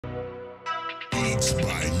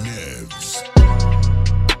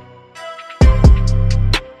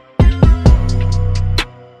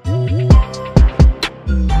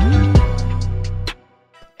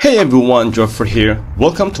Hey everyone, Joffrey here.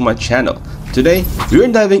 Welcome to my channel. Today, we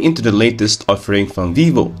are diving into the latest offering from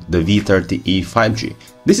Vivo, the V30e 5G.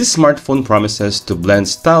 This smartphone promises to blend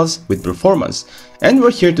styles with performance, and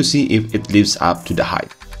we're here to see if it lives up to the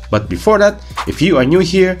hype. But before that, if you are new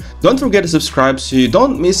here, don't forget to subscribe so you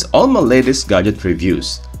don't miss all my latest gadget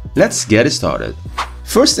reviews. Let's get started.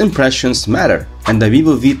 First impressions matter, and the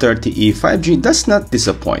Vivo V30e 5G does not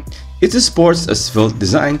disappoint. It sports a svelte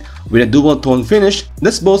design with a dual-tone finish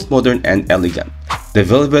that's both modern and elegant. The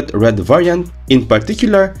velvet red variant, in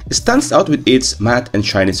particular, stands out with its matte and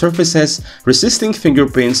shiny surfaces, resisting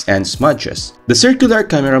fingerprints and smudges. The circular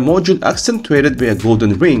camera module, accentuated by a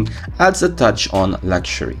golden ring, adds a touch on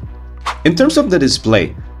luxury. In terms of the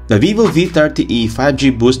display, the Vivo V30e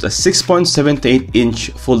 5G boasts a 6.78-inch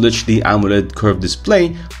Full HD AMOLED curved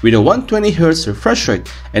display with a 120Hz refresh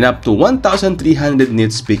rate and up to 1300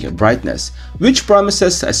 nits peak brightness, which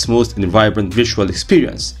promises a smooth and vibrant visual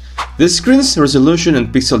experience. The screen's resolution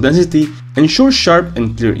and pixel density ensure sharp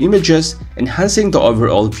and clear images, enhancing the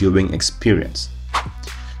overall viewing experience.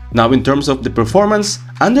 Now, in terms of the performance,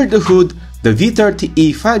 under the hood, the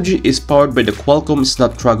V30e 5G is powered by the Qualcomm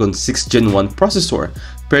Snapdragon 6 Gen 1 processor,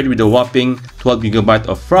 paired with a whopping 12GB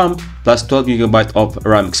of RAM plus 12GB of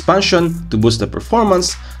RAM expansion to boost the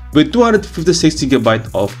performance, with 256GB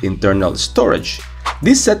of internal storage.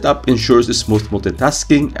 This setup ensures smooth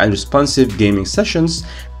multitasking and responsive gaming sessions,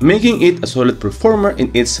 making it a solid performer in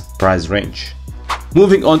its price range.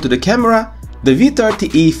 Moving on to the camera, the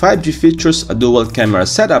V30e 5G features a dual camera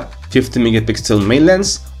setup, 50MP main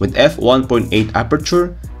lens with f1.8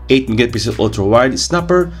 aperture, 8MP ultra-wide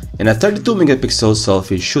snapper, and a 32MP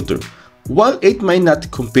selfie shooter. While it might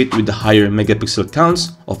not compete with the higher megapixel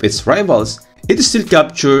counts of its rivals, it still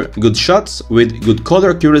captures good shots with good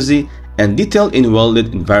color accuracy and detail in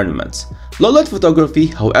well-lit environments. Low-light photography,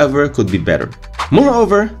 however, could be better.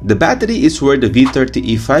 Moreover, the battery is where the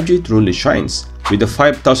V30e 5G truly shines. With a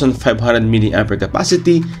 5500 mAh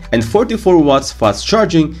capacity and 44 watts fast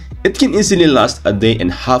charging, it can easily last a day and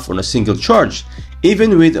a half on a single charge,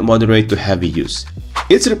 even with moderate to heavy use.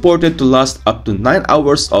 It's reported to last up to 9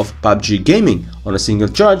 hours of PUBG gaming on a single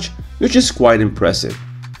charge, which is quite impressive.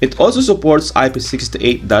 It also supports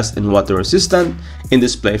IP68 dust and water resistant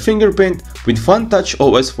in-display fingerprint with FunTouch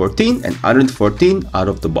OS 14 and Android 14 out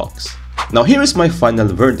of the box. Now here is my final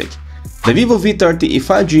verdict. The Vivo V30e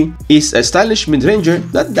 5G is a stylish mid-ranger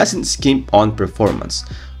that doesn't skimp on performance.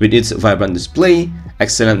 With its vibrant display,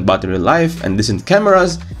 excellent battery life, and decent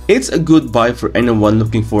cameras, it's a good buy for anyone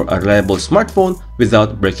looking for a reliable smartphone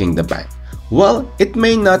without breaking the bank. While it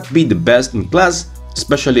may not be the best in class,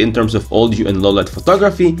 especially in terms of audio and low-light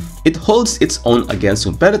photography, it holds its own against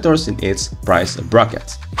competitors in its price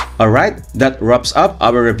bracket. Alright, that wraps up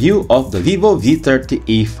our review of the Vivo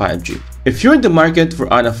V30e 5G. If you're in the market for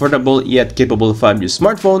an affordable yet capable 5G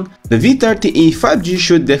smartphone, the V30e 5G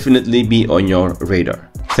should definitely be on your radar.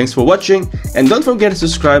 Thanks for watching, and don't forget to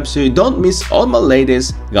subscribe so you don't miss all my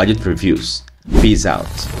latest gadget reviews. Peace out.